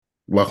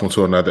Welcome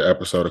to another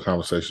episode of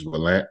Conversations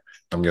with Lant.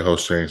 I'm your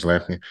host, James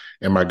Lampkin,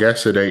 and my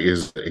guest today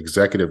is the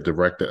Executive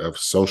Director of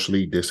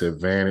Socially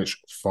Disadvantaged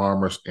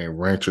Farmers and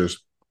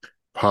Ranchers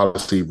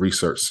Policy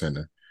Research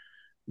Center,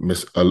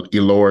 Ms.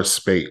 Eloris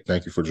Speight.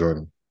 Thank you for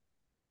joining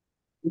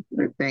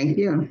me. Thank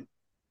you.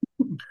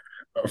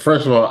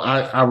 First of all,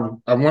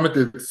 I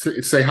wanted to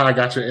say how I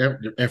got your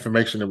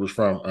information. It was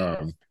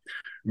from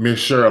Miss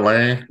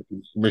Sherland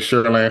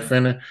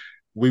Finner.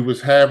 We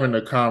was having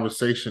a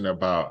conversation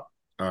about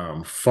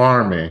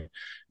farming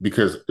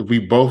because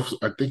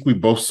I think we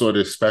both saw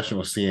this special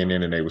on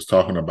CNN and they was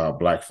talking about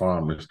Black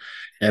farmers.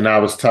 And I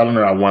was telling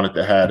her I wanted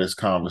to have this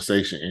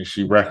conversation and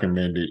she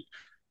recommended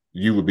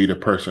you would be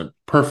the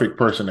perfect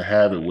person to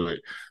have it with.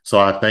 So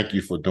I thank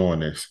you for doing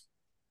this.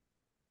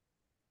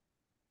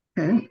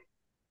 Okay.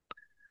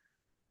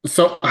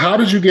 So, how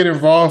did you get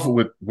involved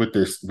with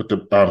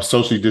the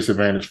socially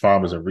disadvantaged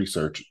farmers and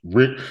research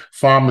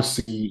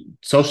pharmacy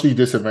socially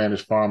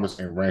disadvantaged farmers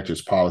and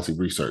ranchers policy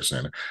research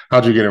center?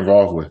 How'd you get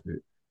involved with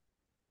it?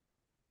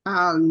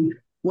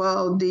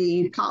 Well,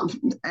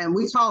 and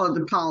we call it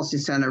the Policy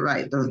Center,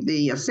 right?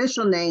 The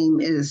official name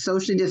is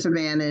Socially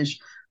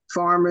Disadvantaged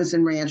Farmers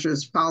and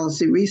Ranchers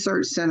Policy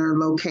Research Center,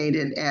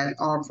 located at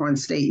Alcorn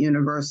State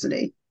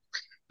University.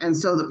 And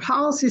so the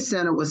Policy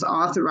Center was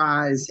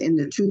authorized in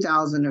the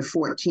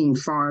 2014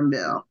 Farm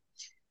Bill.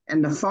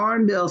 And the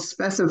Farm Bill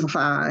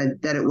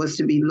specified that it was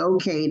to be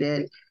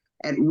located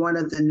at one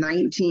of the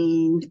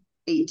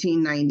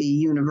 1890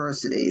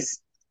 universities.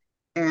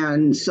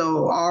 And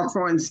so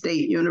Alcorn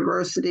State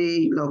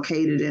University,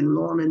 located in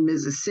Norman,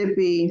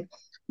 Mississippi,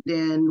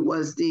 then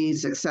was the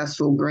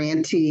successful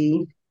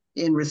grantee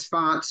in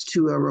response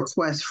to a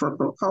request for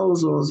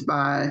proposals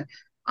by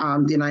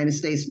the United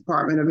States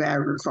Department of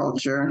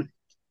Agriculture.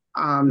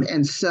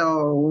 And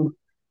so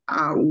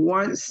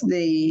once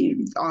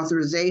the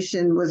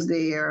authorization was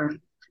there,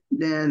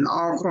 then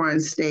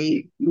Alcorn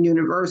State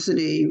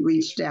University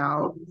reached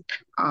out,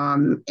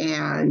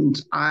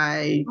 and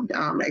I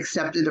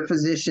accepted a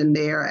position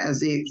there as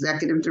the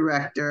executive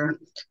director.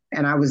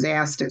 And I was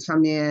asked to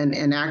come in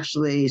and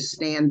actually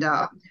stand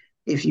up,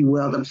 if you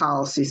will, the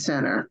policy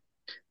center.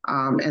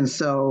 And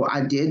so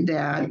I did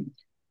that.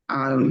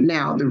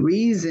 Now,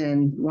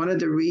 one of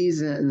the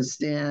reasons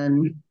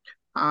then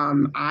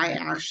I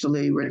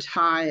actually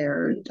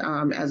retired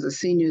as a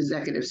senior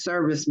executive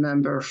service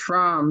member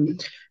from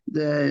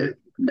USDA.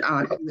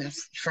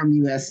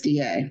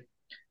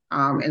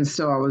 And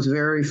so I was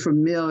very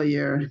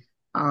familiar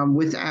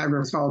with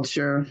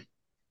agriculture.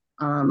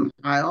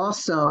 I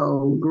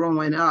also,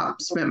 growing up,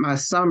 spent my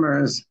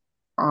summers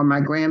on my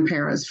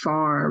grandparents'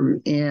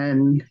 farm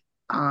in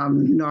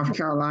North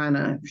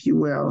Carolina, if you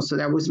will. So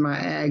that was my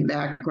ag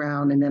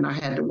background. And then I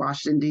had the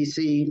Washington,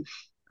 D.C.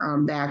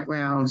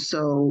 Background.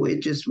 So it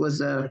just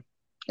was a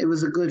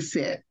good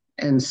fit.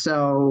 And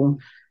so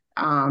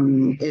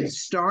it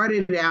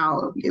started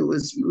out, it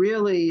was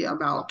really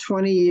about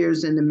 20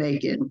 years in the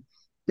making.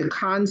 The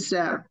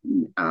concept,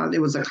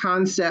 there was a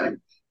concept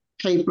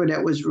paper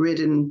that was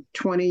written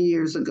 20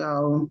 years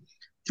ago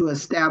to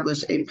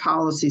establish a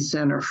policy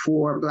center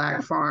for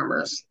Black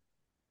farmers.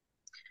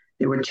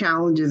 There were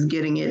challenges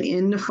getting it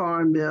in the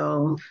Farm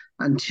Bill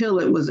until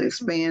it was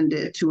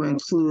expanded to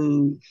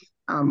include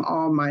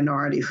all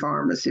minority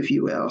farmers, if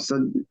you will.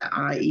 So,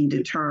 i.e.,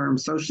 the term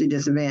socially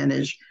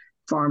disadvantaged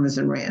farmers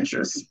and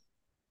ranchers.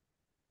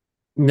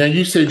 Now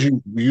you said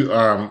you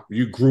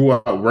grew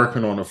up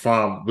working on a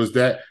farm.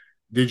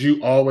 Did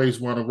you always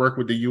want to work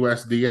with the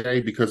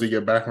USDA because of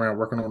your background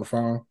working on the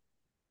farm?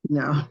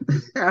 No.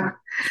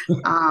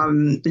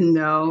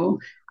 No.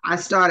 I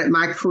started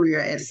my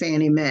career at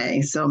Fannie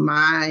Mae. So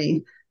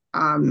my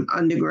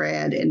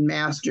undergrad and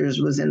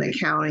master's was in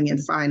accounting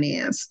and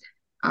finance.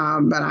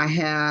 But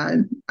I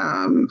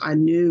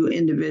knew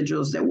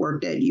individuals that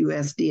worked at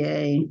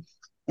USDA,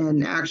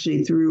 and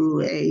actually through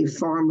an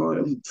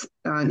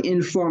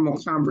informal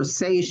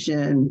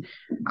conversation,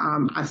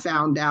 I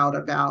found out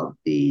about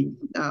a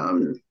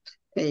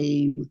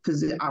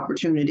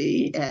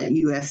opportunity at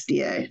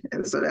USDA.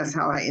 And so that's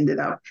how I ended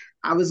up.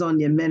 I was on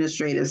the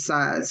administrative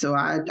side. So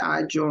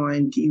I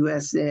joined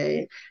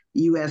USDA,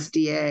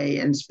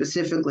 and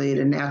specifically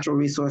the Natural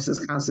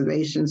Resources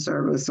Conservation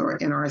Service, or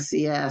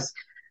NRCS.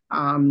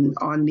 On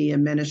the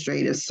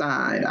administrative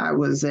side, I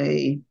was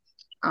in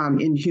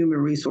human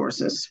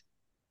resources.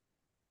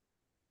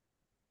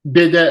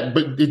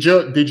 Did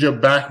your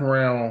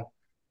background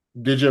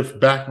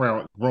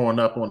growing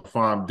up on the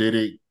farm, did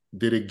it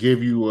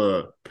give you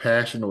a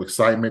passion or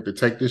excitement to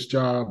take this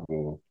job?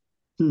 Or?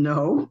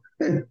 No.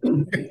 No.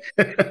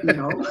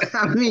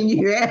 I mean,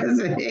 you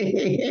asked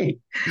me.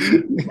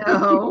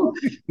 No.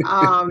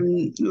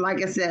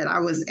 Like I said, I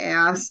was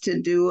asked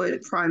to do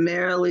it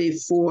primarily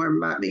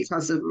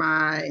because of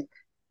my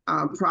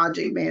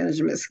project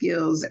management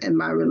skills and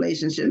my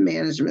relationship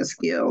management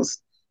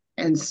skills.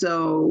 And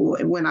so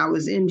when I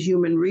was in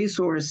human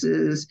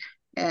resources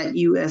at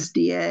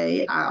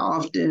USDA, I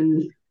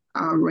often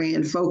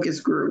ran focus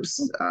groups,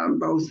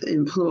 both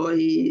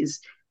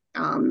employees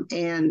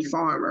and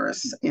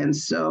farmers. And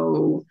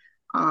so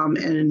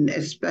and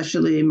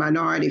especially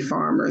minority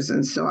farmers.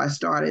 And so I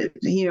started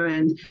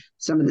hearing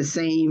some of the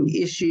same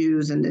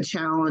issues and the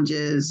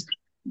challenges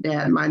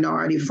that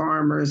minority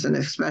farmers and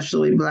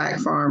especially Black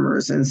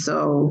farmers. And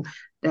so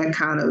that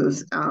kind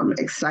of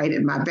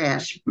excited my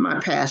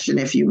passion,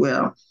 if you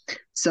will.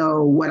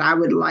 So what I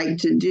would like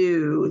to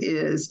do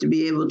is to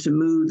be able to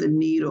move the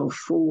needle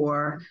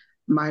for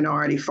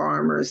minority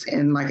farmers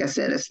and, like I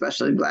said,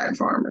 especially Black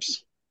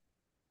farmers.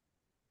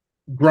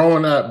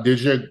 Growing up,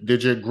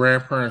 did your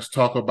grandparents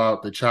talk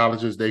about the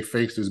challenges they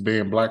faced as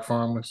being Black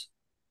farmers?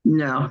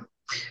 No,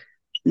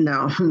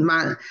 no.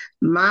 My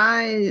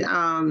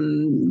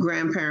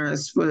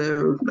grandparents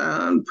were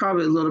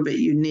probably a little bit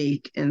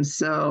unique, and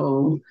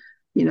so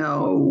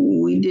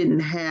we didn't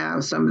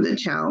have some of the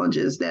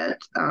challenges that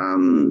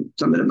some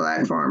of the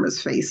Black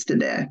farmers face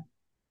today.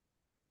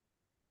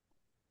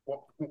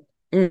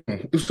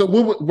 So,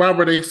 why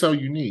were they so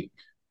unique?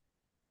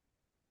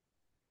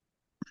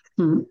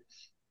 Hmm.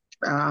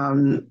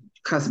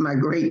 Because my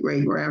great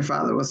great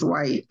grandfather was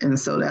white, and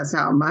so that's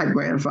how my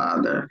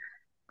grandfather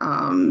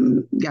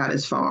got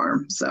his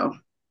farm. So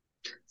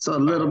a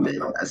little bit,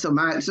 so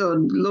a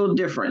little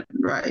different,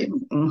 right?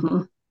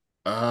 Mm-hmm.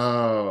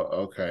 Oh,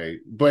 okay.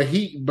 But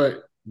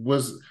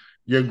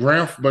your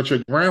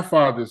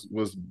grandfather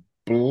was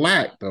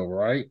Black though,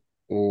 right?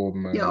 Oh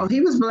man. He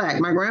was Black.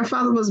 My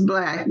grandfather was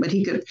Black, but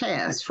he could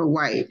pass for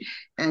white,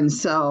 and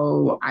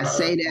so I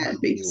say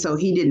that so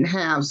he didn't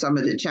have some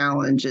of the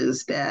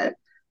challenges that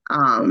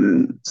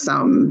some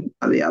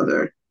of the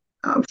other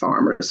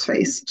farmers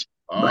faced.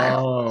 Black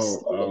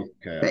Oh,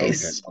 okay, okay,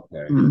 face.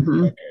 okay,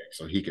 Mm-hmm. okay.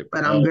 So he could.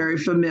 But I'm Oh, very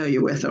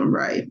familiar with them,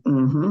 right?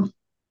 Mm-hmm.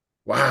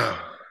 wow.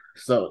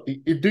 So,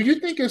 do you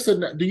think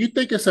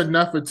it's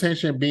enough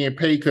attention being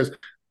paid? Because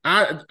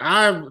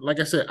like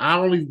I said, I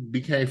only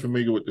became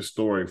familiar with the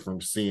story from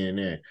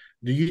CNN.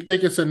 Do you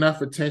think it's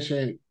enough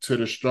attention to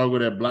the struggle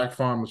that Black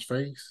farmers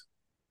face?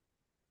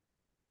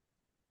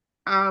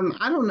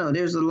 I don't know.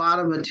 There's a lot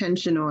of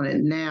attention on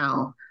it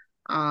now,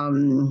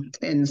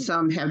 and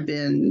some have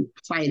been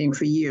fighting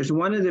for years.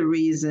 One of the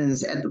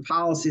reasons at the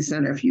Policy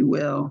Center, if you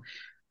will,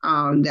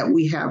 that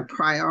we have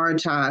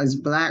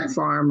prioritized Black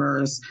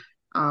farmers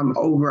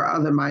over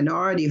other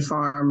minority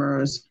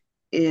farmers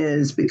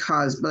is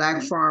because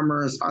Black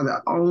farmers are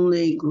the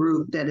only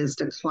group that is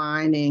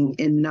declining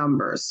in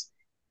numbers.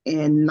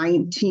 In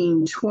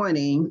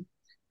 1920,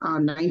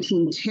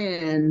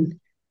 1910,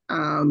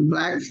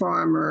 Black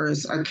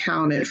farmers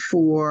accounted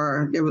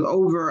for, there was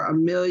over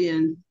 1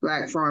 million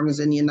Black farmers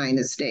in the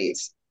United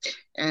States,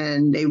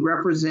 and they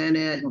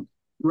represented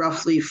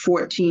roughly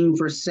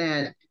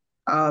 14%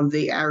 of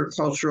the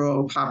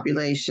agricultural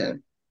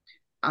population.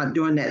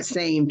 During that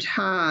same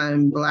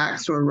time,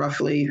 Blacks were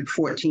roughly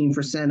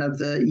 14% of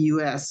the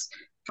US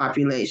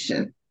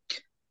population.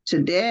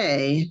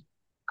 Today,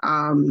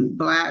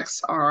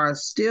 Blacks are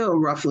still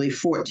roughly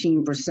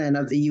 14%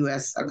 of the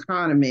US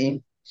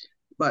economy,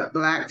 but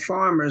Black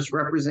farmers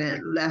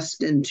represent less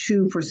than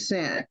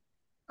 2%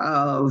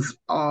 of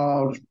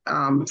all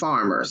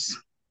farmers.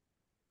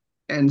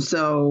 And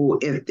so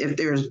if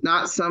there's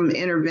not some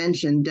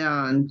intervention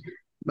done,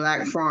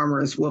 Black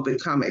farmers will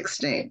become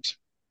extinct.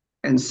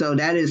 And so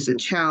that is the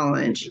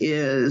challenge,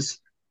 is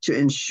to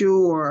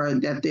ensure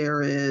that there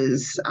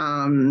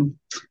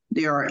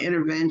are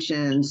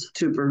interventions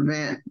to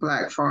prevent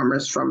Black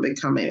farmers from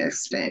becoming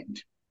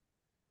extinct.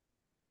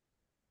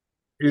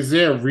 Is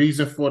there a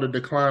reason for the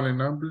decline in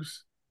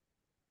numbers?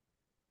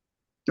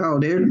 Oh,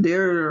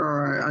 there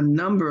are a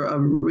number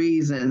of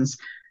reasons,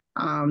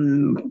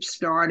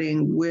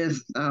 starting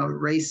with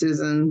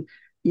racism,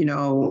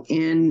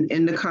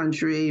 in the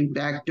country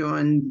back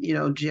during,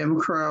 Jim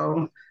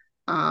Crow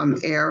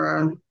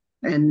era,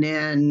 and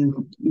then,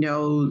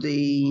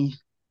 the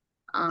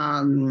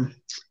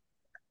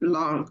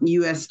long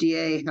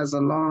USDA has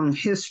a long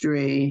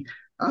history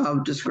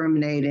of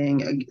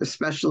discriminating,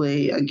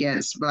 especially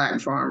against Black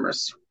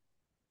farmers.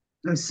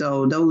 And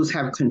so those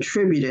have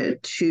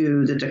contributed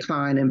to the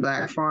decline in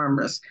Black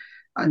farmers.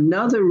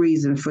 Another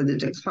reason for the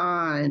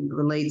decline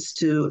relates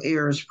to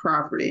heirs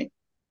property.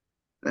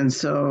 And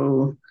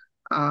so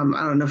I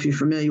don't know if you're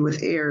familiar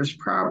with heirs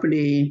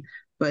property,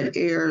 but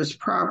heirs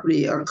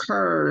property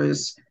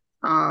occurs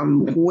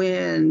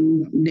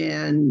when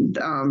then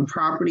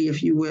property,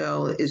 if you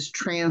will, is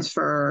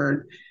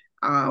transferred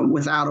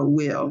without a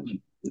will.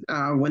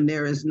 When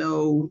there is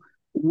no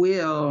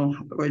will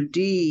or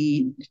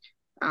deed,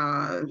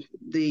 uh,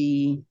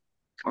 the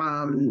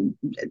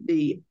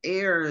the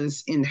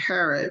heirs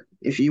inherit,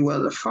 if you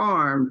will, the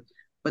farm,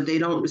 but they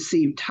don't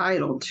receive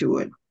title to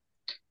it.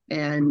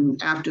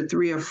 And after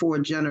 3 or 4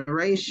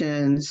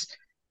 generations,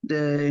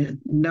 the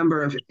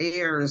number of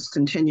heirs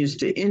continues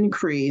to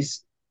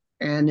increase,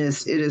 and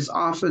it is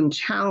often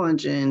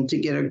challenging to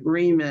get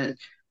agreement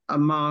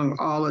among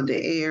all of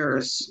the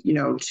heirs,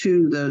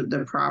 to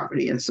the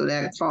property. And so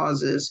that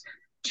causes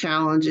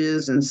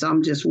challenges, and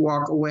some just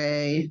walk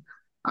away,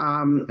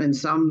 and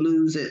some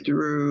lose it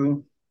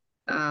through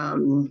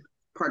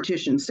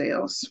partition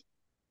sales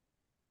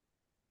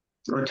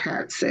or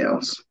tax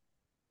sales.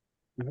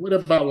 What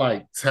about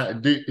like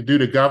do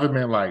the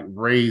government like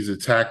raise the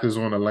taxes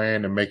on the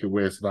land and make it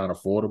where it's not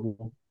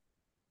affordable?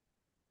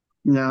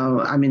 No,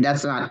 I mean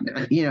that's not,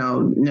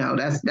 no,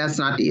 that's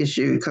not the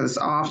issue, because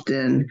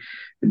often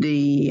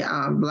the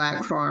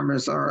black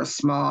farmers are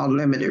small,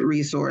 limited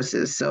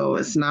resources, so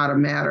it's not a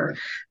matter.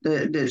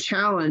 The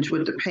challenge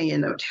with the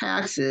paying of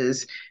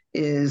taxes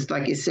is,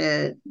 like you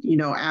said,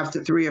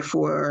 after three or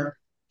four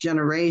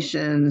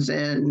generations,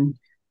 and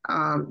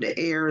the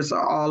heirs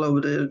are all over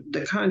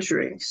the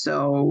country.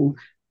 So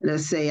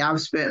let's say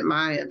I've spent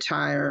my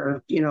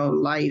entire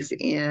life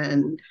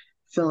in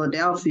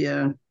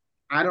Philadelphia.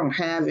 I don't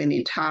have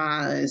any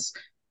ties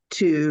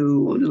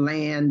to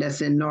land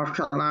that's in North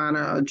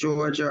Carolina or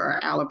Georgia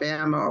or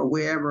Alabama or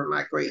wherever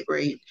my great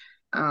great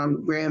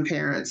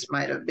grandparents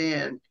might have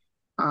been.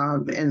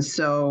 And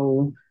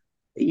so,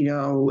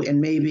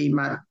 and maybe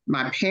my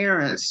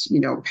parents,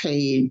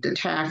 paid the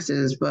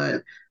taxes,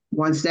 but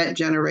once that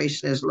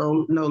generation is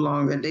no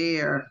longer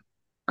there,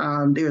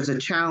 there's a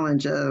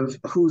challenge of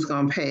who's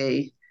going to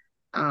pay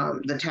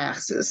the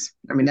taxes.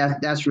 I mean,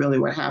 that's really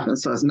what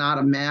happens. So it's not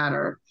a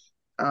matter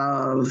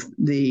of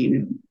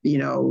the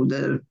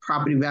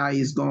property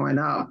values going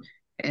up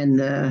and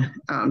the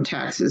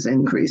taxes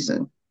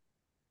increasing.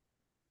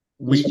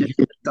 It's We just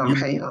don't you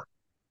pay them.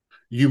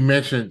 you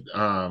mentioned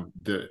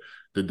the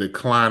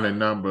declining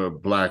number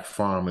of black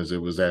farmers.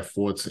 It was at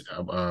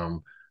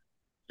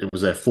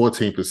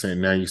 14%.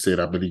 Now you said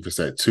I believe it's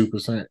at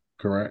 2%,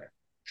 correct?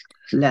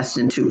 Less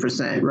than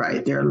 2%,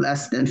 right? There are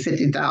less than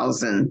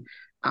 50,000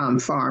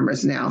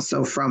 farmers now.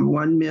 So from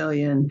 1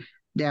 million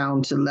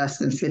down to less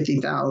than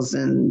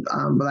 50,000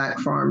 black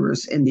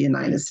farmers in the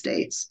United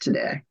States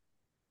today.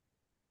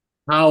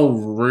 How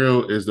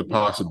real is the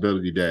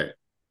possibility that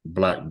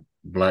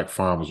black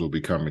farmers will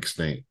become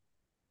extinct?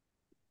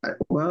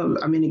 Well,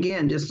 I mean,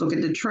 again, just look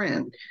at the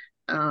trend.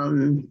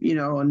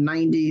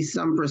 90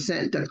 some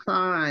percent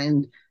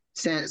decline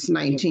since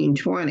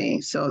 1920.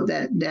 So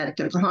that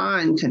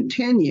decline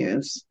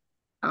continues.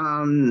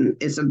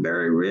 It's a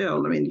very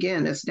real. I mean,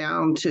 again, it's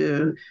down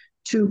to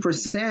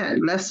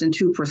 2%, less than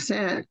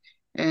 2%,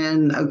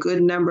 and a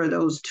good number of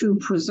those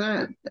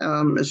 2%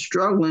 is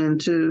struggling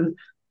to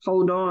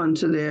hold on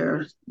to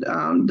their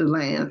the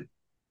land.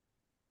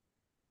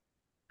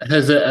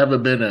 Has there ever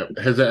been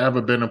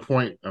a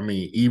point, I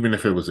mean, even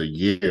if it was a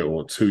year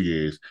or 2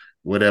 years,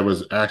 where there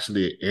was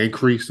actually an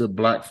increase of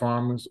black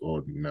farmers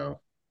or no?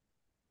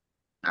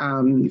 I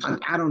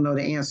don't know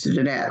the answer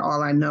to that.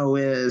 All I know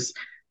is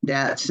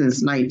that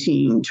since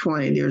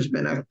 1920, there's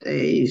been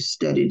a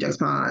steady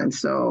decline.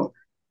 So,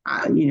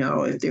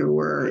 if there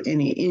were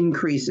any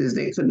increases,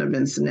 they couldn't have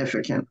been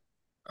significant.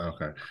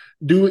 Okay.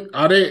 Do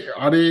are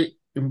they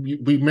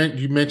you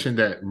mentioned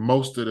that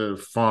most of the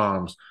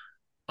farms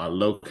are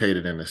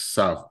located in the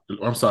South.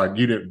 I'm sorry,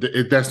 you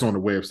didn't. That's on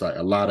the website.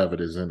 A lot of it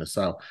is in the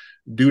South.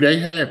 Do they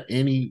have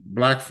any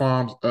black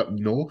farms up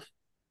north?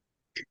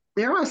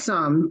 There are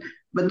some,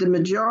 but the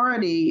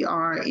majority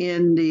are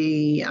in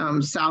the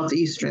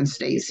southeastern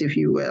states, if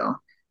you will.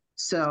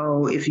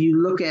 So if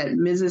you look at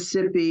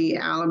Mississippi,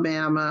 um,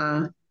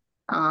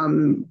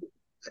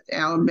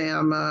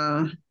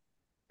 Alabama,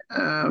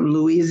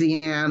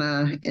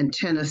 Louisiana, and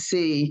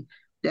Tennessee,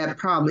 that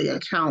probably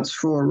accounts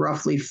for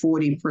roughly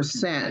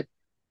 40%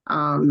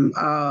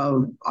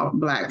 of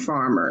Black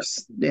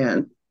farmers,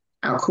 then,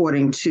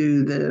 according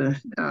to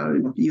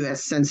the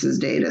U.S. Census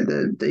data,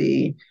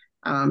 the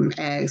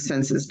ag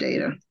census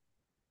data.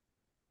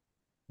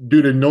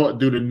 Do the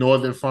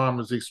northern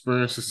farmers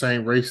experience the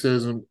same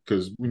racism?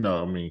 Because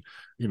I mean,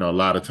 a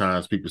lot of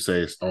times people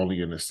say it's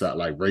only in the South,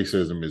 like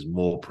racism is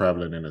more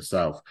prevalent in the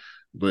South.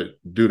 But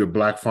do the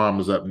black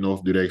farmers up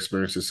north do they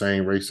experience the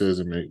same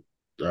racism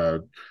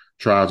and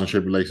trials and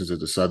tribulations as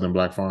the southern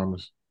black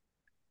farmers?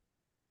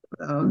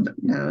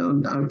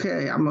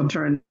 Okay, I'm gonna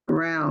turn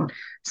around.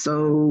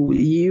 So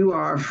you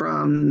are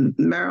from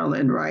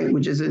Maryland, right?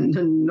 Which is in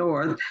the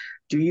north.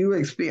 Do you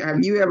experience?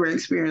 Have you ever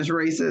experienced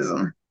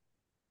racism?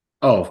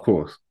 Oh, of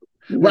course.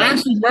 Well, Right.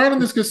 actually,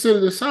 Maryland is considered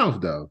the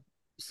South, though.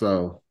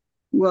 So,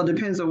 Well, it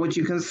depends on what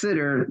you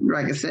consider.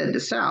 Like I said, the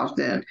South.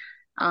 Then,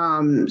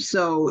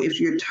 so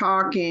if you're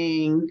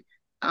talking,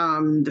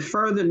 the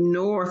further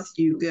north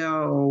you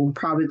go,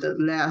 probably the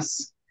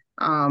less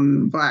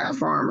black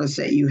farmers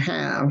that you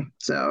have.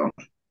 So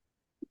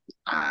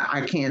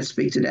I can't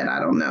speak to that. I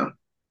don't know.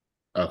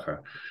 okay.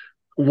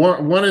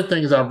 One of the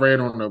things I read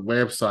on the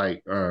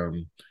website,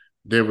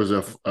 there was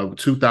a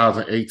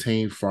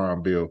 2018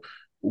 farm bill.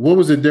 What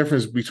was the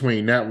difference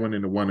between that one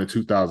and the one in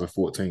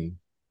 2014?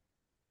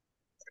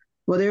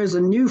 Well, there's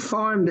a new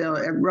farm bill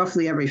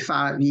roughly every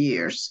 5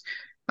 years.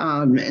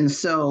 And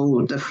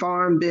so the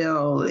farm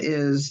bill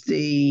is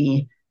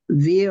the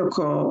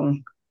vehicle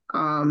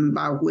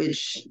by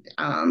which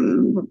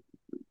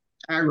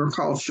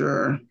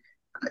agriculture,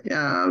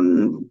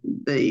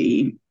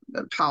 the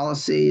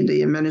policy,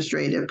 the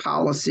administrative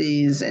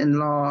policies and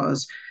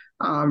laws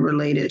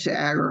related to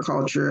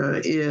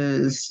agriculture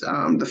is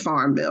the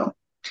farm bill.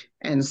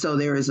 And so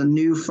there is a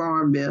new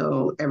farm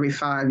bill every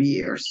 5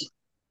 years.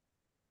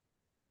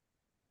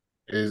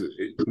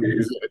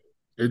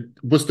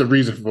 What's the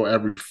reason for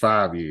every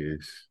 5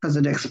 years? because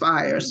it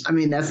expires. I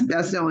mean, that's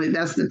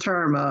the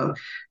term of,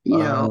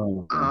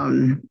 Oh,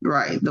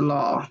 right, the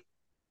law.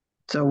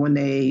 So when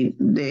they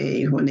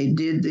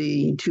did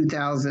the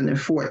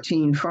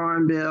 2014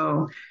 Farm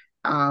Bill,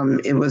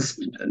 it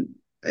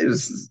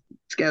was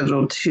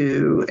scheduled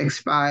to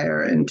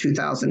expire in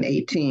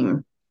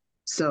 2018.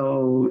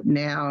 So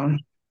now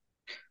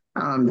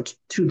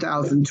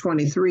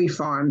 2023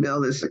 Farm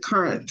Bill is the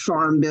current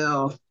Farm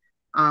Bill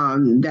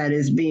that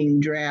is being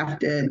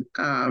drafted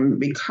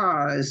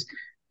because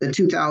the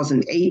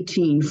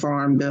 2018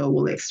 Farm Bill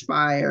will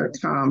expire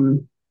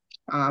come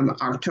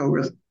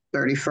October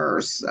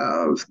 31st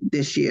of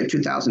this year,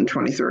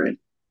 2023.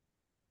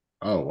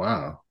 oh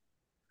wow.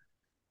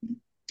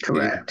 Is,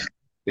 Correct.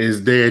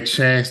 is there a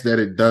chance that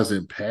it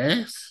doesn't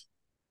pass?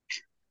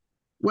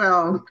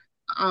 Well,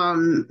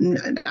 I'm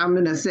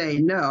going to say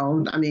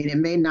no. I mean, it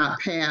may not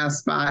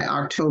pass by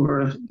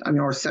October, I mean,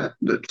 or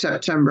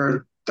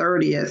September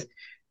 30th,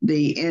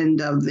 the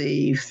end of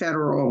the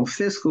federal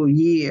fiscal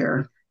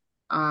year.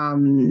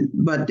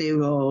 But they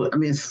will, I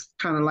mean, it's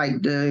kind of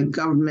like the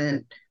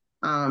government,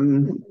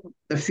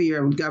 the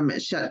fear of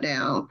government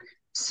shutdown.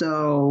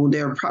 So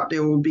there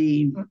will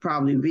be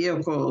probably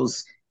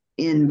vehicles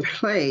in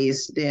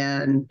place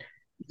then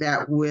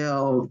that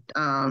will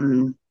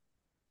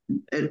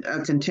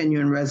a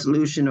continuing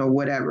resolution or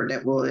whatever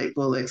that will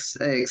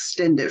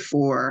extend it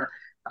for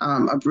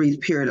a brief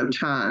period of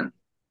time.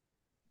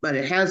 But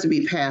it has to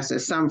be passed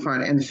at some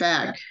point. In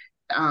fact,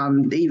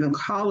 they even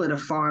call it a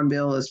farm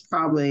bill is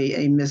probably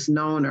a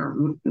misnomer.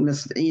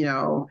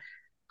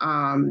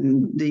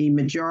 The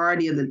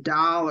majority of the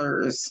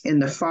dollars in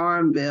the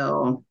farm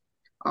bill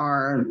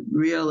are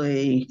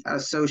really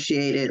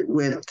associated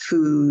with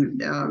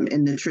food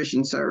and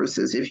nutrition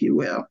services, if you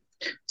will.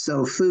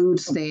 So food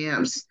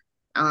stamps.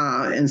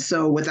 And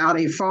so without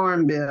a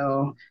farm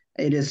bill,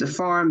 it is a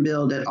farm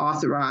bill that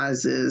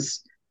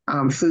authorizes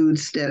food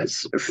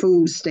stamps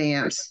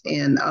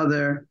and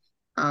other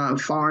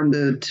farm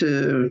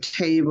to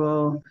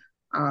table,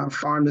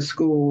 farm to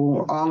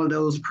school, all of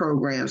those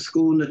programs,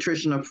 school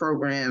nutritional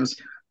programs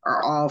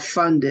are all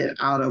funded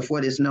out of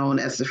what is known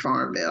as the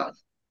farm bill.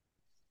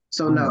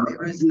 So no, Oh,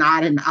 there is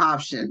not an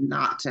option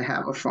not to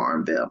have a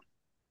farm bill.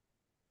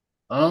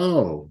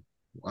 oh,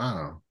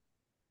 wow.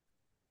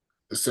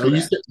 So you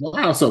said, Correct.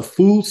 wow, so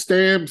food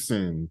stamps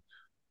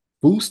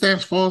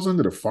falls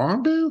under the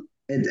farm bill?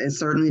 It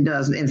certainly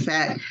does. In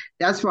fact,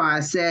 that's why I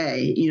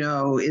say,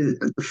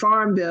 the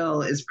farm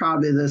bill is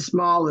probably the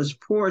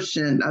smallest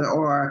portion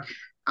or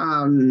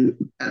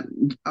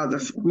of the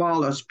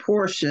smallest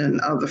portion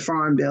of the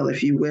farm bill,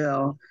 if you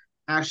will,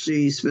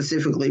 actually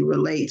specifically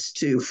relates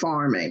to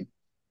farming.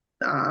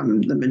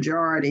 The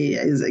majority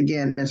is,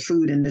 again, is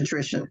food and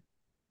nutrition.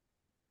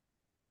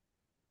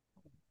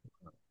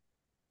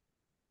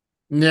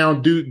 Now,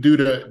 do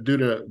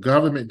the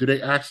government do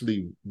they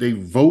actually they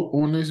vote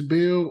on this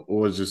bill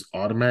or is just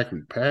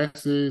automatically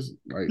passes?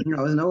 Like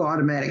There's no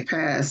automatic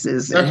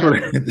passes. It that's has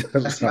what to be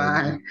I'm passed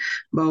trying by to.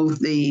 both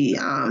the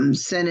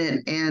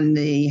Senate and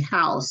the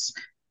House.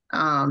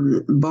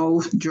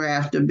 Both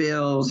draft the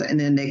bills and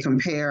then they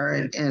compare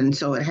it, and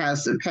so it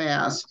has to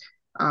pass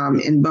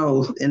in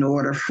both in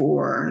order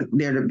for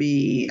there to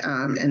be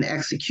an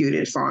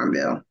executed farm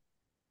bill.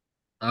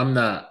 I'm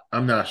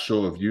not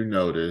sure if you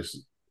know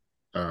this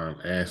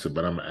answer,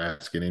 but I'm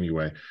asking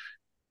anyway.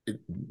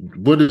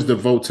 What does the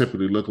vote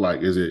typically look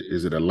like? Is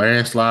it a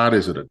landslide?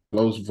 Is it a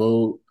close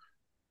vote?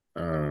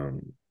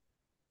 Um,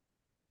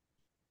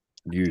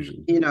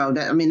 Usually.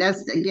 That I mean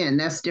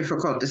that's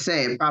difficult to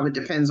say. It probably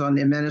depends on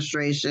the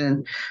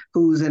administration,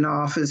 who's in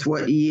office,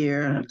 what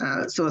year.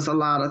 So it's a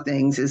lot of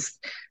things. It's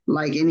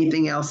like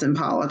anything else in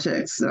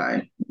politics,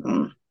 right?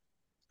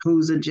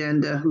 Whose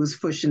agenda, who's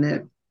pushing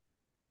it.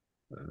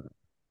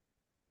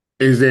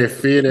 Is there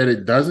fear that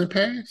it doesn't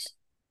pass?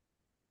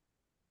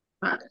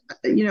 Uh,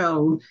 in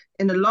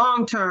the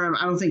long term,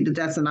 I don't think that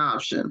that's an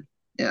option.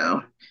 You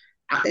know,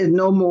 it's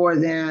no more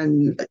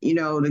than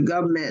the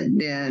government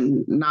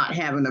then not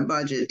having a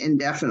budget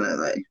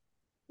indefinitely.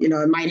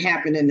 It might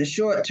happen in the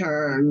short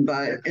term,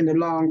 but in the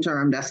long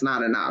term, that's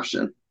not an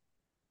option.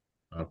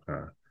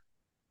 Okay.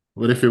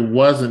 But if it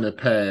wasn't a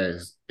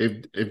pass,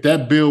 if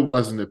that bill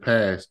wasn't a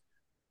pass,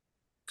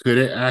 could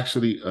it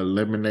actually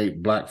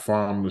eliminate black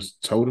farmers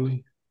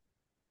totally?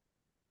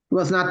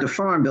 Well, it's not the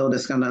farm bill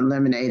that's going to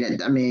eliminate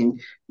it. I mean,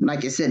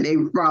 like I said, they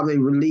probably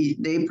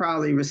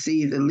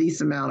receive the least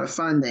amount of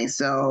funding.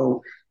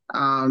 So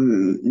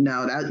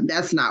no,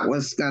 that's not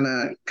what's going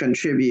to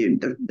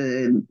contribute.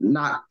 The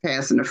not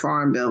passing the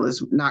farm bill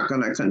is not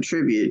going to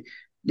contribute.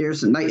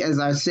 There's like as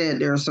I said,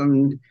 there's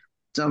some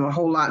a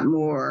whole lot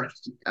more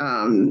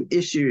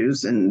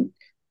issues and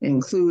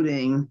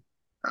including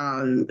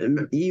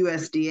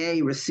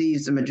USDA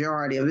receives the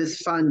majority of its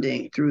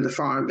funding through the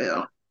farm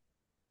bill.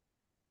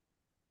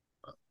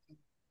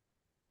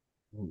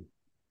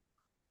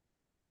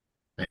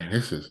 Man,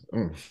 this is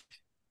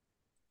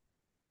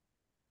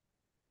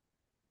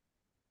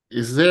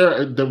is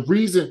there the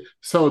reason?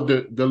 So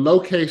the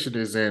location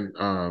is in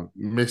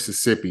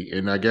Mississippi,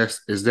 and I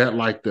guess is that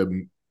like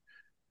the?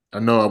 I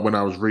know when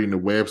I was reading the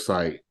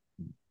website,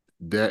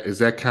 that is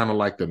that kind of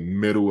like the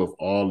middle of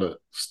all the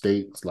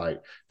states.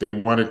 Like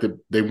they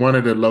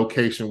wanted a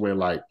location where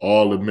like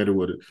all the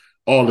middle of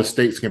all the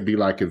states can be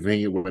like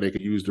convenient where they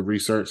could use the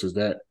research. Is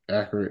that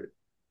accurate?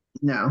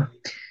 No.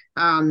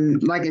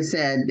 Like I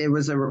said, there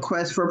was a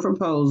request for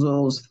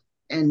proposals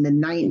and the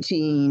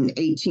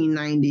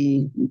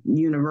 1890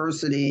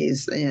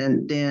 universities,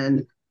 and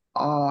then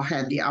all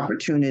had the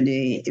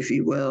opportunity, if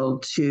you will,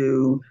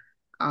 to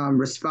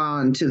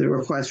respond to the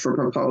request for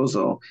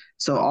proposal.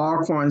 So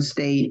Alcorn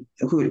State,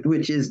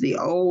 which is the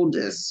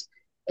oldest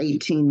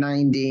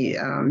 1890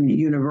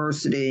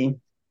 university,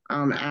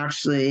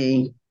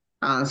 actually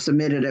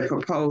submitted a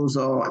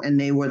proposal, and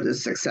they were the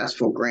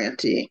successful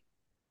grantee.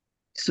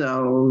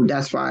 So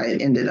that's why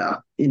it ended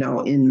up,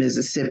 in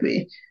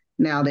Mississippi.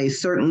 Now they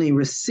certainly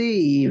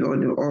receive,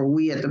 or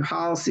we at the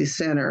Policy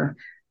Center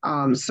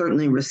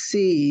certainly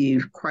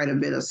receive quite a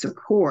bit of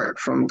support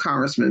from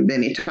Congressman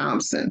Benny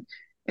Thompson.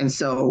 And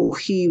so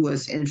he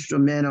was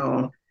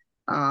instrumental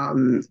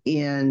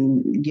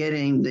in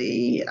getting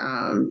the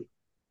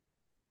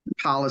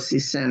Policy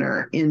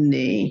Center in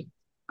the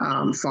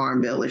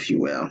Farm Bill, if you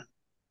will.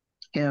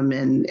 Him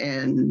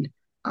and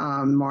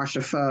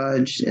Marsha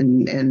Fudge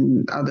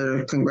and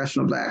other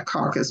Congressional Black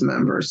Caucus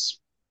members.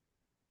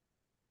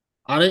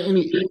 Are there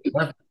any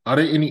are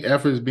there any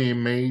efforts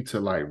being made to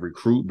like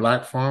recruit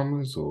Black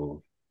farmers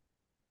or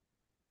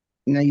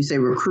Now you say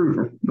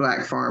recruit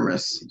Black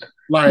farmers.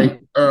 like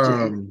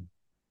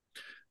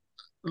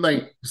like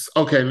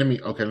let me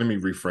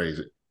rephrase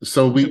it.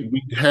 So we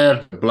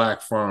have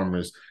Black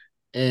farmers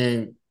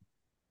and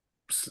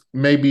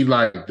maybe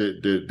like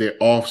their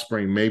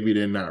offspring, maybe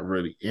they're not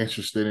really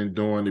interested in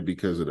doing it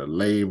because of the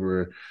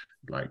labor,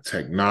 like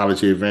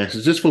technology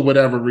advances, just for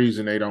whatever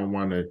reason they don't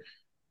want to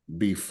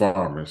be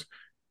farmers.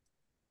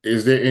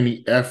 Is there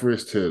any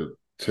efforts to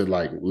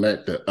like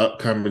let the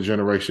upcoming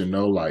generation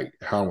know like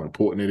how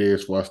important it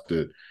is for us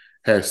to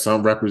have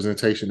some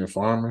representation in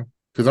farming?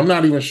 Because I'm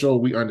not even sure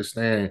we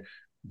understand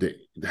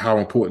how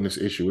important this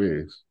issue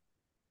is.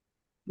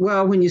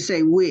 Well, when you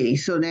say we,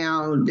 so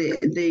now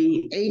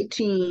the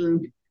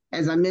 18,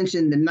 as I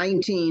mentioned, the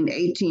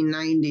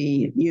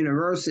 1890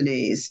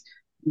 universities,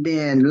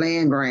 then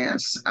land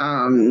grants,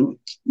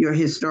 your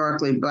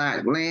historically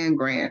Black land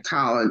grant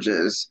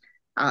colleges,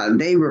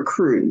 they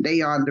recruit.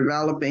 They are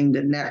developing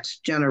the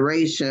next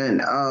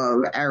generation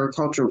of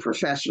agricultural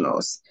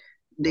professionals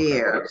Okay.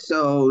 there.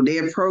 So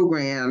their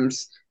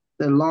programs,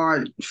 by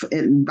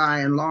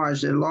and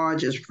large, the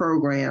largest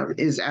program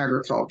is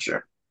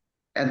agriculture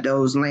at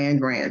those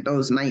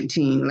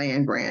 19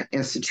 land grant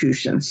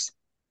institutions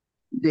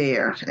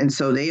there. And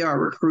so they are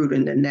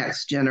recruiting the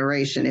next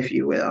generation, if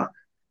you will.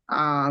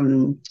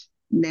 Um,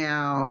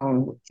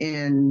 Now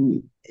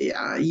in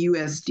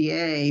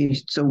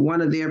USDA, so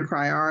one of their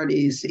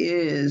priorities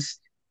is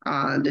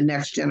the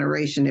next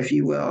generation, if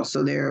you will.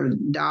 So there are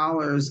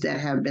dollars that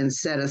have been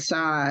set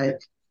aside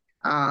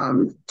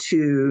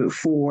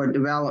for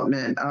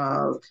development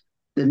of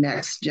the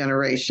next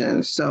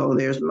generation. So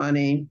there's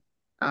money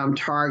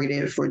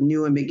targeted for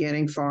new and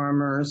beginning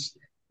farmers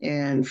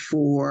and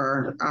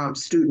for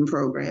student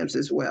programs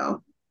as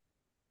well.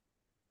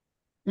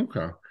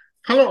 Okay.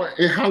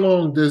 How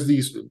long does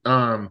these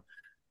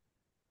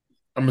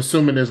I'm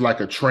assuming there's like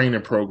a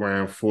training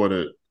program for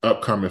the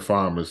upcoming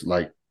farmers,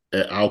 like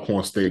at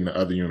Alcorn State and the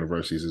other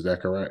universities. Is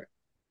that correct?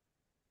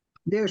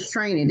 There's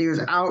training, there's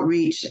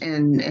outreach,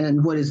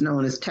 and what is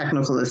known as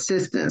technical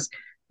assistance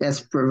that's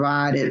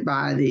provided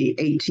by the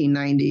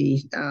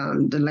 1890,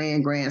 the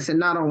land grants, and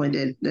not only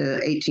the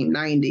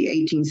 1890,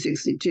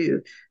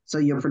 1862. So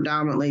your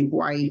predominantly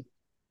white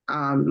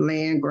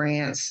land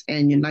grants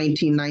and your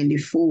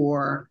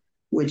 1994,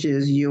 which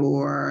is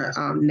your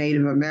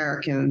Native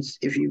Americans,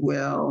 if you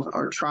will,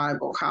 or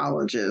tribal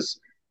colleges,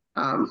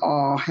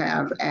 all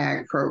have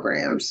ag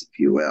programs, if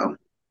you will.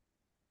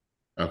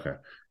 Okay.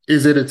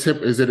 Is it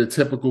a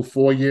typical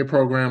 4 year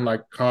program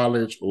like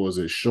college, or is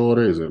it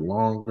shorter? Is it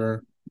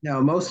longer?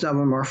 No, most of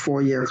them are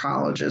 4-year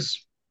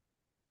colleges.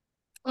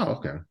 Oh,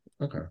 okay.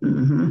 Okay.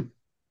 Mm-hmm.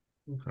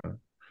 Okay.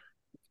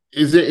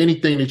 Is there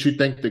anything that you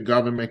think the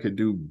government could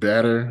do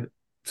better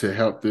to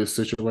help this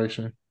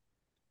situation?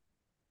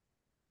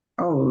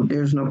 Oh,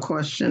 there's no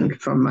question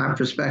from my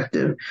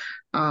perspective.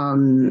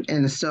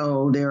 And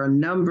so there are a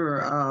number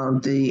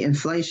of the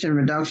Inflation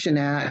Reduction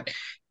Act,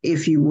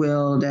 if you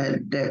will,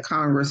 that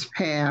Congress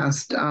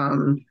passed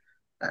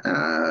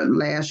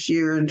last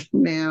year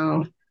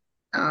now,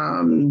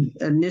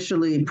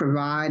 initially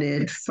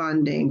provided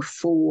funding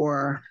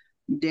for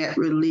debt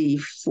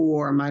relief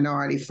for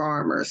minority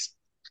farmers.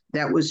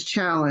 That was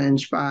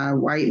challenged by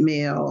white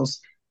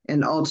males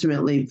and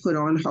ultimately put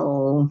on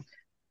hold.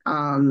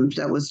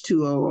 That was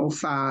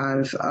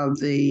 2005 of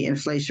the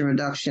Inflation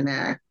Reduction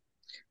Act,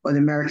 or the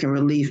American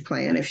Relief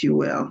Plan, if you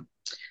will.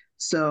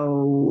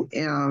 So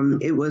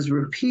it was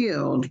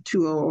repealed,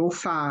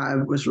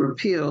 2005 was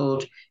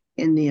repealed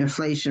in the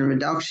Inflation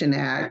Reduction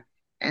Act,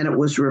 and it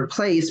was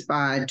replaced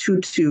by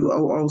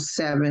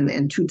 22007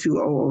 and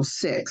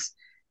 22006.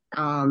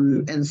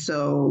 And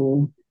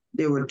so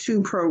there were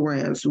two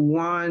programs,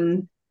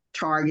 one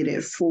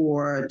targeted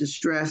for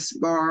distressed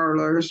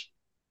borrowers,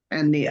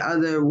 and the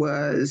other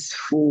was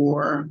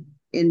for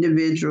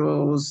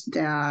individuals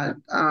that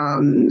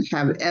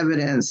have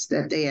evidence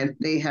that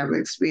they have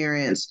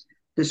experienced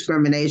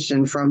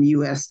discrimination from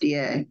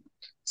USDA.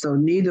 So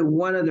neither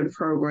one of the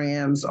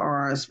programs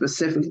are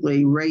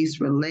specifically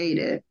race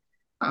related,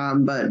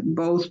 but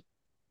both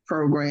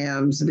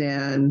programs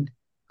then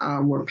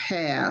were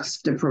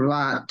passed to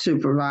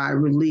provide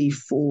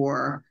relief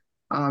for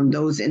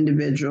those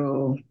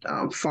individual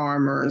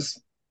farmers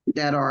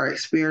that are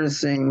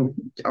experiencing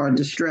or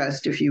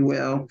distressed, if you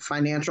will,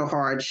 financial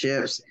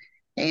hardships,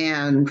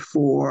 and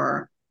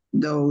for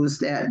those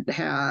that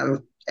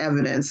have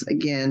evidence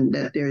again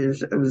that there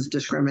was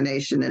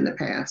discrimination in the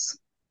past.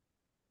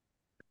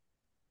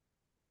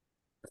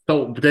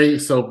 So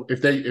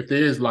if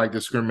there is like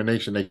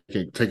discrimination, they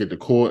can take it to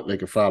court. They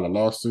can file a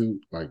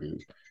lawsuit.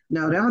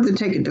 No, they don't have to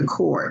take it to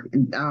court.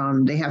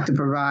 They have to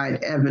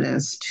provide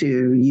evidence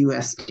to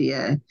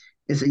USDA.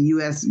 It's a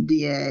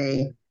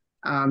USDA.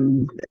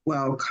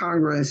 Well,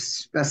 Congress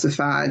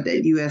specified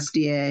that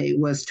USDA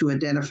was to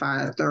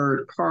identify a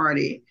third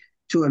party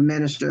to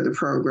administer the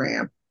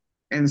program.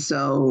 And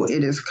so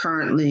it is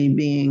currently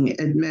being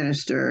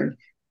administered.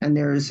 And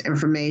there's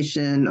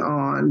information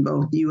on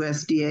both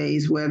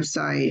USDA's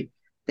website.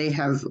 They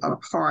have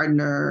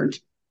partnered,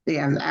 they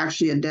have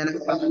actually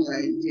identified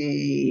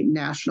a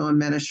national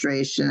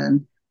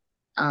administrator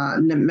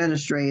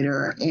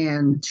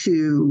and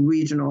two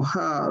regional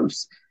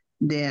hubs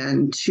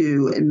then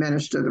to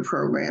administer the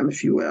program,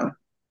 if you will.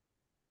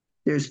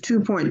 There's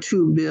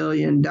 $2.2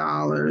 billion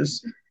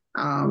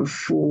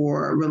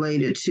for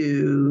related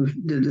to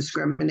the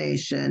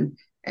discrimination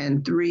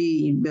and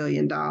 $3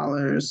 billion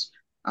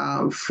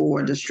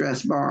for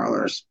distressed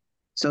borrowers.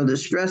 So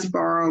distressed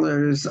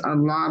borrowers, a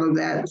lot of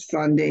that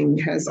funding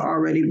has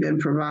already been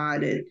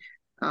provided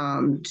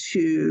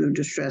to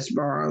distressed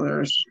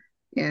borrowers,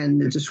 and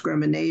the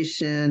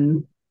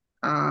discrimination,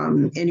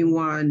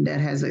 anyone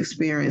that has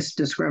experienced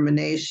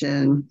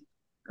discrimination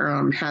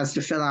has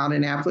to fill out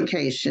an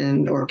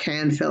application or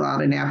can fill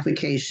out an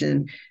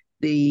application.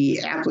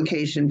 The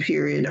application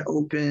period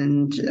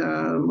opened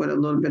a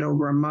little bit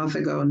over a month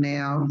ago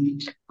now,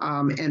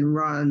 and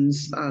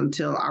runs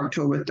until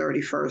October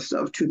 31st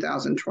of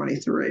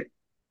 2023.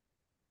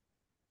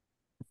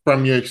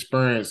 From your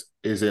experience,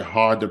 is it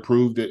hard to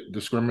prove that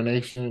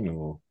discrimination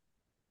or?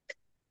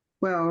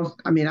 Well,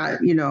 I mean, I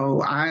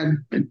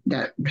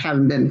that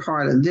haven't been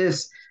part of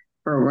this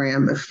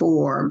program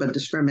before, but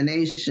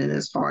discrimination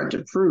is hard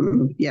to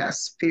prove.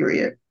 Yes,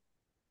 period.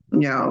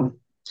 And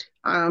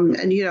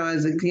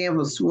as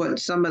examples, what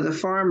some of the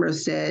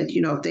farmers said,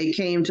 if they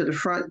came to the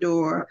front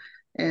door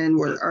and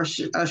were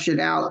ushered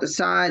out the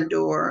side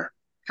door,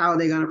 how are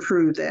they going to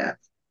prove that?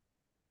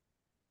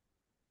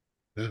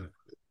 Yeah.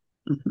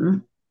 Mm-hmm.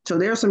 So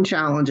there are some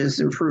challenges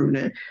in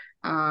proving it.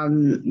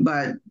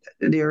 But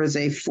there is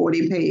a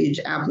 40-page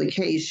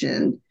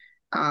application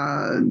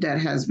that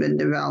has been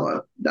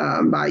developed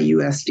by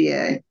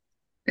USDA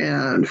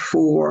and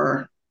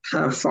for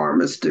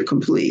farmers to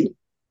complete.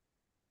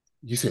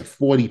 You said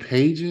 40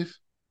 pages?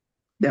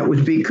 That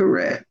would be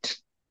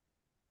correct.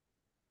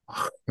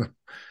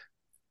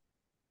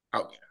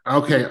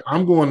 Okay,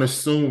 I'm going to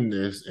assume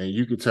this, and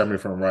you can tell me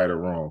if I'm right or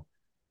wrong.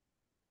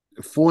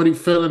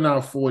 Filling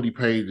out 40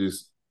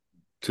 pages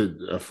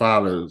to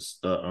file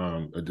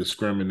a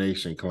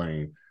discrimination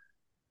claim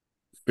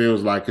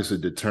feels like it's a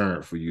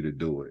deterrent for you to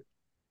do it.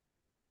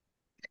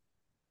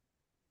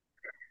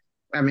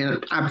 I mean,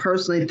 I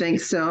personally think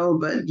so,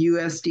 but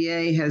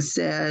USDA has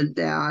said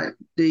that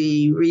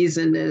the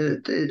reason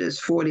that it is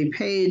 40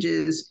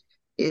 pages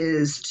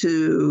is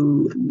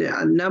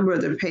a number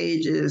of the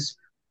pages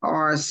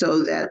are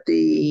so that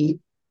the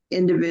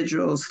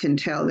individuals can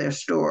tell their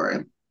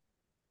story.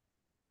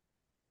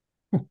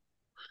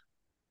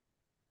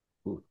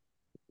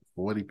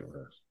 40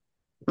 pages.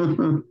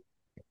 Mm-hmm.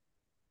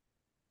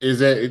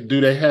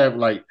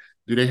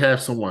 Do they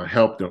have someone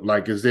help them?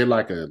 Like, is there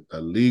like a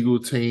legal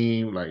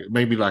team, like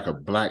maybe like a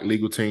Black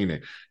legal team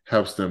that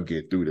helps them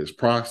get through this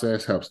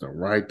process, helps them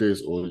write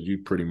this, or are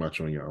you pretty much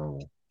on your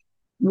own?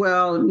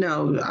 Well,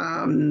 no,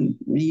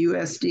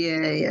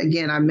 USDA,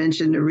 again, I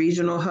mentioned the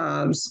regional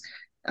hubs.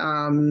 There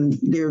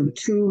are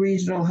two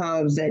regional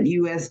hubs that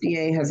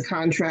USDA has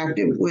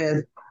contracted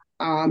with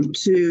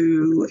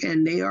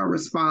and they are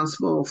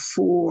responsible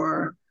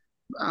for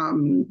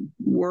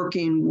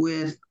working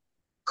with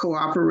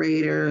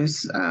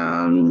cooperators.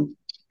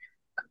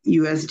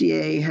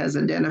 USDA has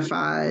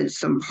identified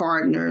some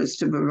partners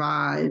to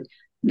provide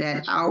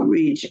that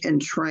outreach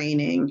and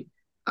training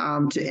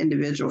to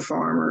individual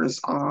farmers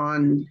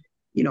on,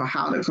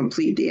 how to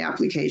complete the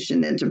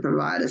application and to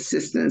provide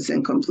assistance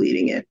in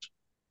completing it.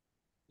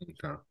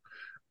 Okay.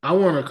 I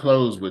want to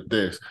close with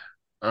this.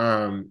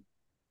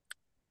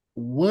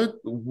 What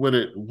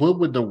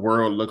would the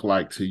world look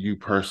like to you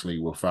personally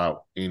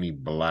without any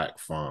Black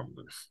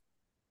farmers?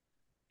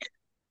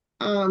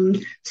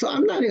 So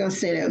I'm not going to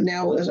say that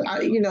now.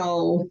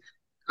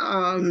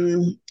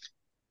 Um,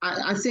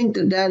 I think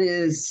that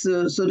is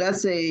so.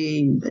 That's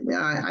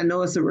I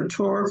know it's a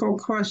rhetorical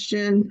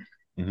question,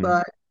 Mm-hmm.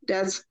 but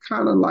that's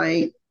kind of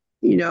like,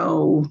 you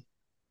know,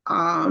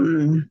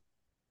 um,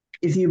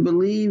 if you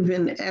believe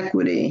in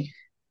equity,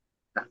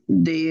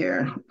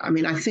 I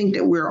mean, I think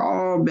that we're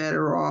all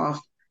better off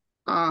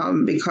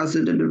because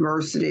of the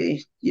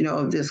diversity,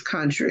 of this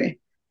country.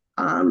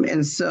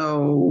 And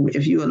so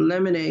if you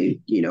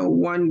eliminate,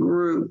 one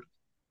group,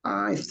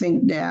 I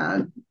think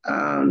that,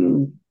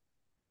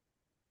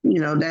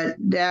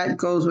 that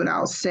goes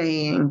without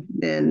saying,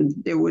 then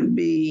there would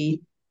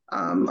be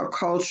a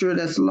culture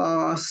that's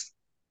lost,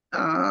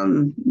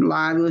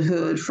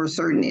 livelihood for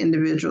certain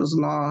individuals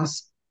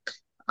lost.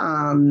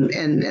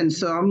 And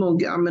so I'm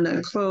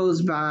gonna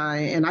close by,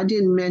 and I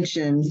didn't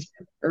mention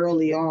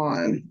early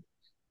on,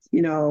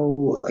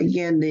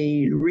 again,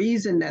 the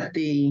reason that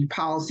the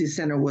Policy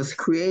Center was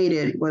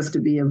created was to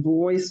be a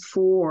voice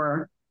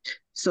for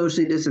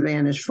socially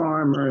disadvantaged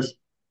farmers.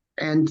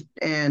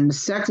 And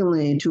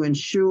secondly, to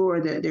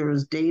ensure that there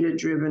was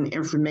data-driven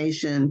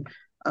information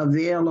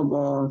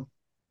available,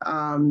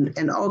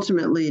 and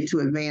ultimately to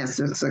advance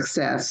the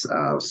success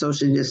of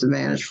socially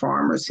disadvantaged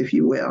farmers, if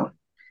you will.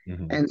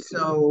 Mm-hmm. And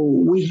so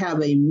we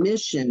have a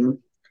mission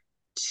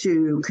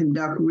to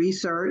conduct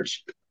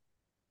research,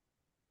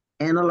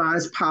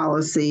 analyze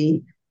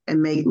policy,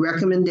 and make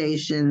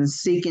recommendations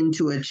seeking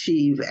to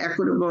achieve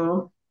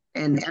equitable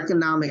and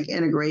economic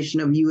integration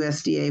of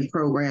USDA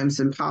programs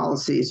and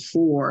policies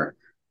for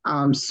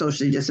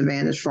socially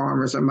disadvantaged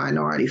farmers or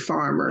minority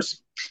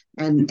farmers.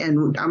 And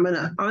I'm going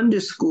to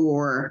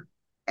underscore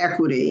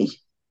equity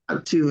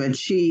to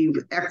achieve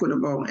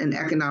equitable and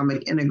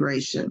economic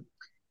integration.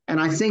 And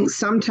I think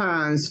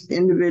sometimes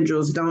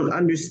individuals don't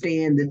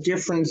understand the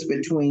difference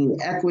between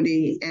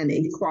equity and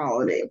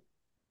equality.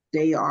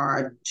 They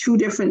are two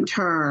different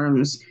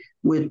terms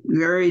with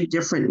very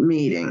different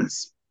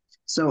meanings.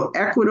 So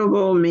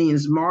equitable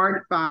means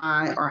marked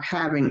by or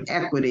having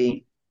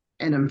equity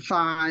and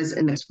implies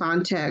in the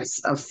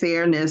context of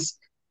fairness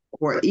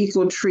or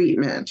equal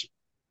treatment.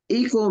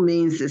 Equal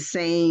means the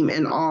same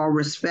in all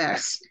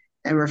respects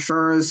and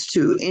refers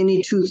to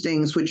any two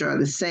things which are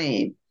the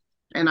same.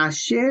 And I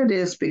share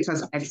this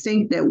because I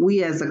think that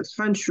we as a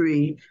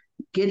country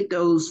get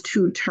those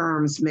two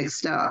terms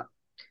mixed up.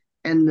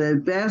 And the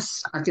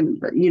best I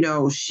can,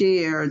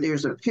 share,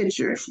 there's a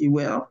picture, if you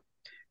will.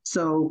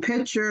 So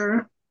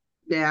picture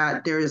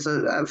that there is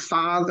a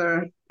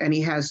father and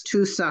he has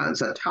two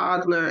sons, a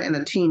toddler and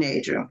a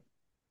teenager.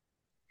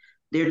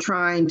 They're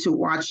trying to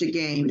watch a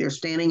game. They're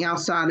standing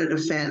outside of the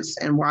fence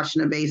and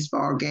watching a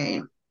baseball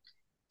game.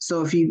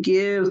 So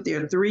there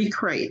are three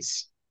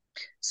crates.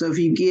 So if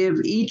you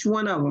give each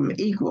one of them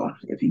equal,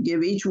 if you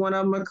give each one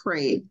of them a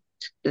crate,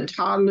 the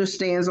toddler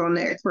stands on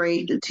that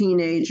crate, the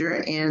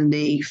teenager, and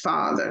the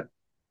father.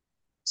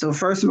 So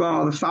first of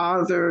all, the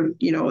father,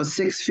 is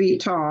 6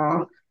 feet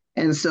tall.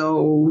 And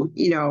so,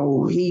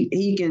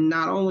 he can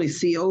not only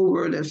see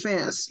over the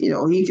fence,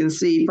 he can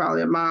see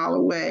probably a mile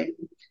away.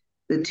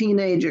 The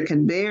teenager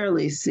can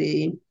barely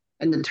see,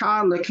 and the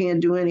toddler can't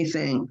do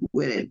anything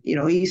with it.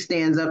 He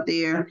stands up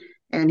there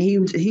and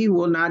he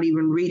will not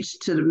even reach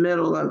to the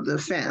middle of the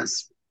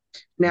fence.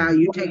 Now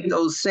you take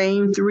those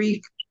same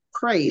three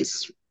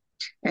crates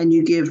and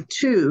you give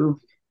two,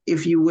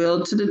 if you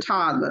will, to the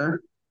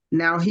toddler.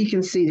 Now he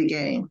can see the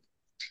game.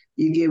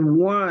 You give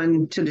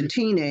one to the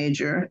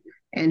teenager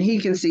and he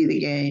can see the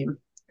game.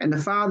 And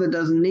the father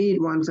doesn't need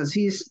one because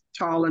he's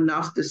tall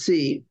enough to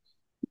see.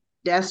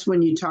 That's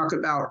when you talk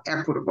about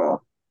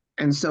equitable.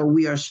 And so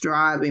we are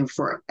striving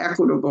for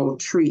equitable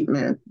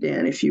treatment,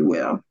 then, if you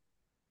will,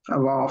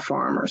 of all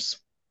farmers.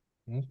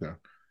 Okay.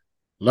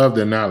 Love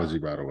the analogy,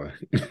 by the way.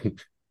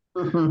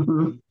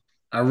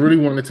 I really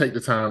want to take the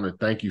time to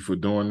thank you for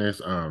doing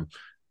this.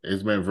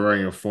 It's been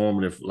very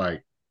informative,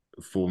 like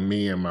for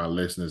me and my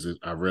listeners.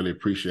 I really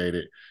appreciate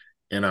it,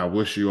 and I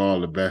wish you all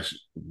the best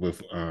with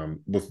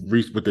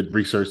the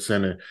research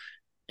center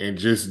and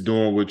just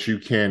doing what you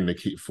can to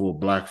keep for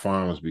Black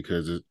farmers,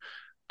 because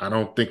I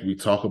don't think we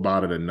talk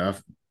about it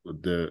enough.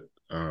 The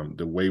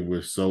way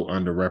we're so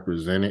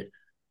underrepresented,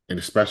 and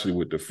especially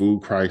with the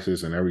food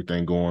crisis and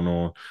everything going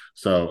on.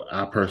 So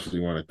I personally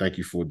want to thank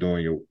you for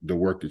doing the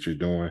work that you're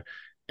doing.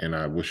 And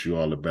I wish you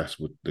all the best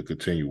with the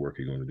continued work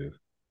you're going to do.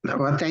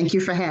 Well, thank you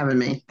for having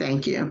me.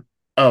 Thank you.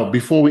 Oh,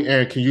 before we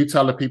end, can you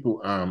tell the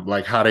people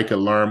like how they can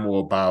learn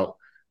more about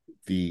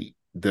the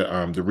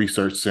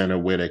research center,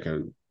 where they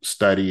can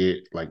study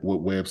it, like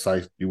what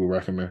websites you would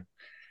recommend?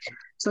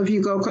 So if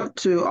you go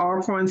to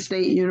Alcorn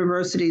State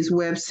University's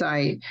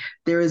website,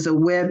 there is a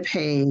web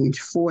page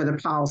for the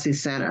Policy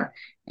Center.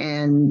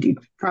 And you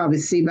probably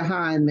see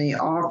behind me,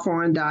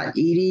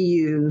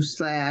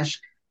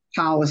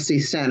 alcorn.edu/policy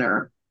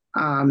center.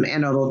 And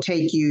it'll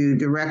take you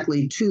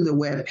directly to the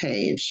web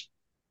page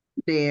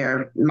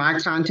there. My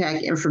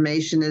contact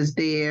information is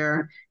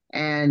there,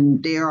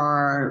 and there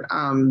are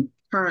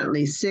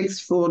currently 6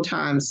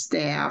 full-time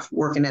staff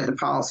working at the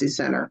Policy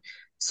Center.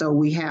 So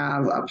we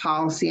have a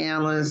policy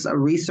analyst, a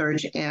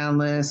research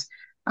analyst,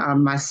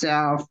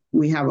 myself.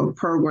 We have a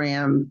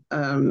program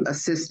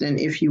assistant,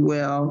 if you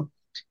will,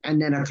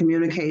 and then a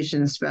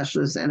communications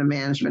specialist and a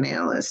management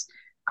analyst.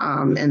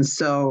 And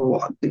so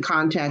the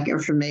contact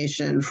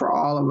information for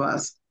all of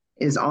us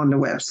is on the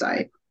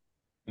website.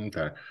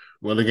 Okay.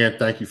 Well, again,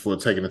 thank you for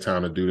taking the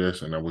time to do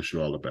this, and I wish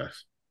you all the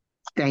best.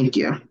 Thank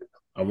you.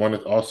 I want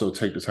to also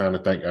take the time to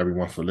thank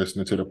everyone for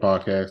listening to the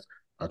podcast.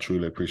 I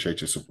truly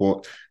appreciate your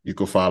support. You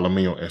can follow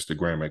me on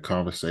Instagram at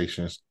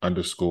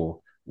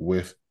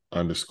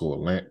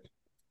conversations_with_Lent.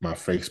 My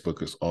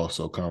Facebook is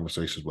also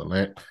Conversations with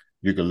Lent.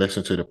 You can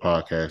listen to the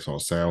podcast on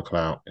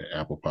SoundCloud and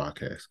Apple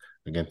Podcasts.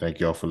 Again, thank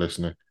you all for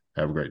listening.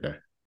 Have a great day.